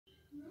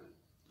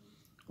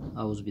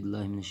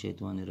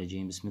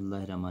औज़ुबिल्लाहिमिनश्शैतानिर्रजीम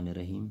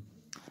बिस्मिल्लाहिर्रहमानिर्रहीम।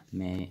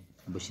 मैं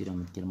Bashir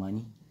Ahmad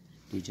Kirmani,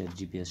 teacher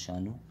GPS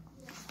Shanu.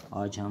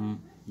 आज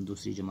हम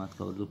दूसरी जमात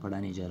का उर्दू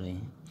पढ़ाने जा रहे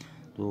हैं।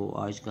 तो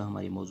आज का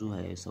हमारी मौजू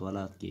है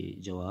सवालात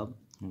के जवाब,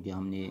 क्योंकि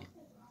हमने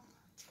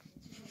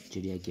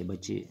चिड़िया के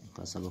बच्चे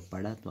का सबक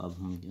पढ़ा, तो अब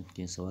हम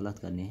उनके सवालात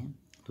करने हैं।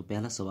 तो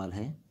पहला सवाल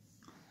है,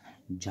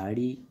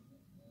 झाड़ी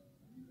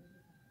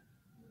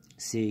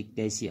से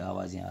कैसी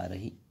आवाज़ें आ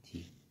रही थी?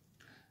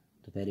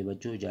 तो प्यारे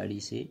बच्चों, झाड़ी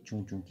से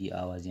चूं चूं की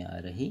आवाज़ें आ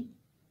रही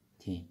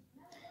थीं।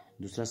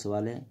 दूसरा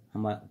सवाल है,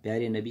 हम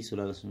प्यारे नबी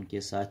सल्लल्लाहु अलैहि वसल्लम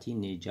के साथी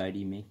ने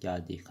झाड़ी में क्या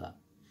देखा?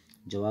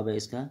 जवाब है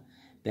इसका,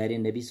 प्यारे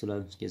नबी सल्लल्लाहु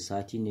अलैहि वसल्लम के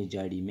साथी ने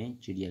झाड़ी में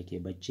चिड़िया के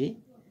बच्चे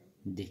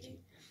देखे।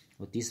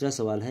 और तीसरा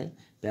सवाल है,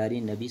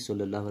 प्यारे नबी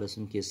सल्लल्लाहु अलैहि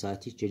वसल्लम के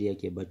साथी चिड़िया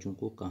के बच्चों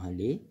को कहाँ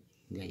ले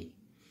गए?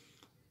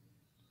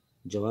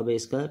 जवाब है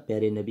इसका,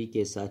 प्यारे नबी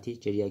के साथी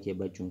चिड़िया के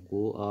बच्चों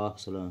को आप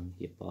सल्लल्लाहु अलैहि वसल्लम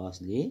के पास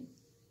ले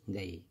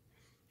गए।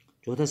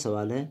 चौथा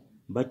सवाल है,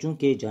 बच्चों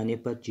के जाने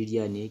पर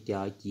चिड़िया ने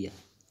क्या किया?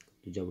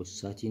 तो जब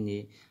उस साथी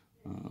ने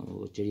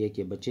वो चिड़िया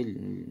के बच्चों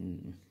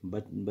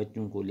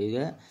को ले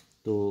गया,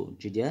 तो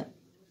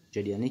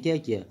चिड़िया ने क्या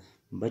किया?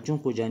 बच्चों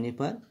को जाने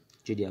पर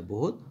चिड़िया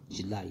बहुत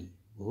चिल्लाई।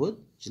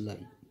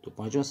 तो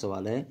पांचवा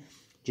सवाल है,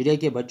 चिड़िया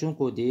के बच्चों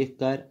को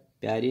देखकर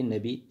प्यारे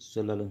नबी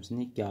सल्लल्लाहु अलैहि वसल्लम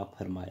ने क्या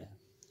फरमाया?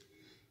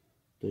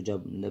 तो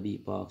जब नबी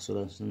पाक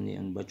सल्लल्लाहु अलैहि वसल्लम ने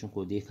उन बच्चों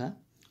को देखा,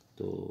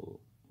 तो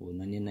वो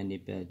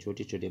नन्हे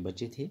छोटे छोटे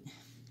बच्चे थे,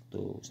 तो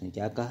उसने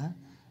क्या कहा?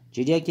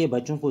 चिड़िया के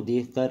बच्चों को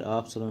देखकर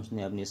आप सल्लल्लाहु अलैहि वसल्लम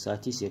ने अपने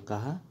साथी से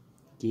कहा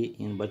कि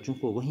इन बच्चों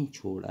को वहीं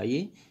छोड़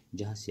आइए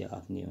जहाँ से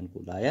आपने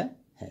उनको लाया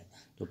है।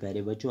 तो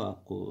प्यारे बच्चों,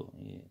 आपको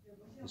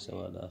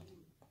सवाल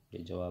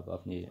के जवाब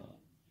आपने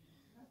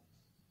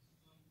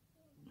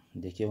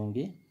देखे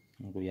होंगे,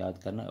 उनको याद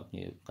करना,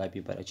 अपनी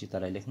कॉपी पर अच्छी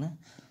तरह लिखना।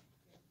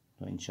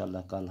 तो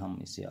इंशाल्लाह कल हम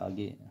इससे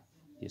आगे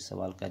ये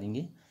सवाल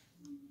करेंगे।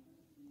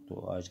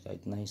 तो आज का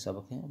इतना ही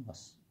सबक है,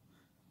 बस।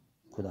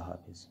 खुदा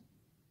हाफिज़।